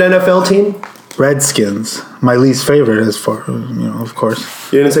you name an NFL team? Redskins. My least favorite, as far of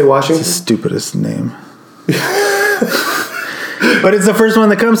course. You didn't say Washington. It's the stupidest name. But it's the first one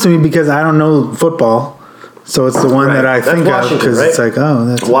that comes to me because I don't know football, so it's the one that I think of because it's like, oh,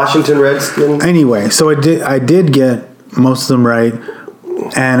 that's Washington Redskins. Anyway, so I did get most of them right,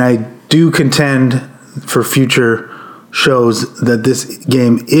 and I do contend for future shows that this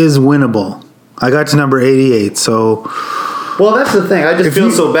game is winnable. I got to number 88, so. Well, that's the thing. I just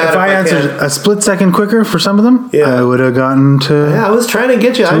feel so bad. If I answered a split second quicker for some of them, I would have gotten to. Yeah, I was trying to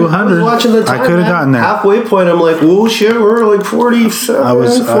get you. I was watching the time. I could have gotten there. Halfway point, I'm like, whoa, shit, we're like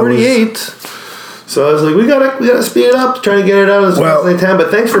 47, 48. So I was like, we gotta speed it up, trying to get it out as fast as I can. But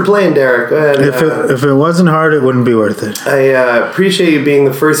thanks for playing, Derek. Go ahead. If it wasn't hard, it wouldn't be worth it. I appreciate you being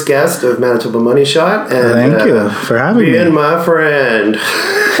the first guest of Manitoba Money Shot. And thank you for having me. Being my friend.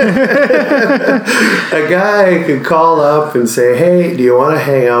 A guy could call up and say, hey, do you want to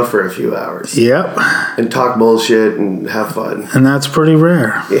hang out for a few hours? Yep. And talk bullshit and have fun. And that's pretty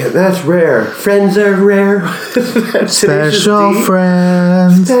rare. Yeah, that's rare. Friends are rare. Special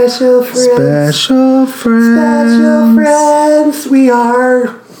friends. Special friends. Special friends. Special friends we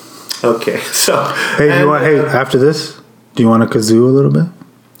are. Okay, so. Hey, after this, do you want a kazoo a little bit?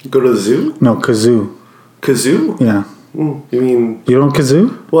 Go to the zoo? No, kazoo. Kazoo? Yeah. You mean... You don't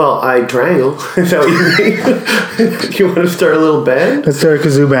kazoo? Well, I triangle. Is that what you mean? You want to start a little band? Let's start a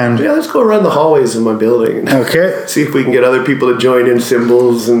kazoo band. Yeah, let's go around the hallways of my building. Okay. See if we can get other people to join in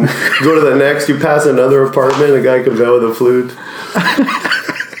cymbals and go to the next. You pass another apartment, a guy comes out with a flute.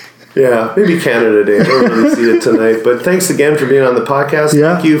 Yeah, maybe Canada Day. I don't really see it tonight. But thanks again for being on the podcast.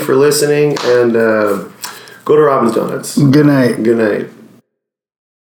 Yeah. Thank you for listening. And go to Robin's Donuts. Good night. Good night.